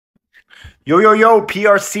Yo, yo, yo,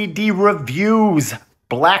 PRCD reviews.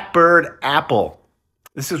 Blackbird Apple.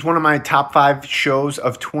 This is one of my top five shows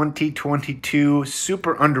of 2022.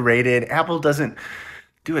 Super underrated. Apple doesn't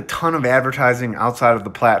do a ton of advertising outside of the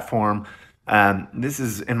platform. This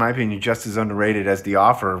is, in my opinion, just as underrated as The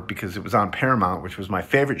Offer because it was on Paramount, which was my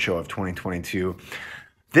favorite show of 2022.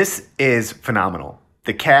 This is phenomenal.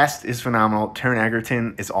 The cast is phenomenal. Taron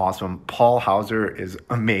Egerton is awesome. Paul Hauser is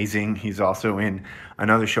amazing. He's also in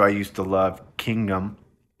another show I used to love, Kingdom,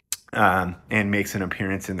 and makes an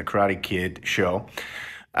appearance in the Karate Kid show.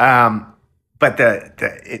 But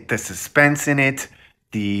the suspense in it,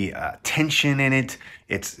 the tension in it,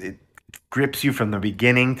 it grips you from the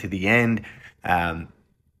beginning to the end. Um,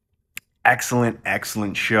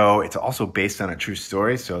 excellent show. It's also based on a true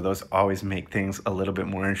story, so those always make things a little bit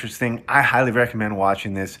more interesting. I highly recommend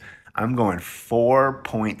watching this. I'm going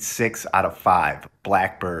 4.6 out of 5.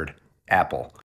 Blackbird Apple.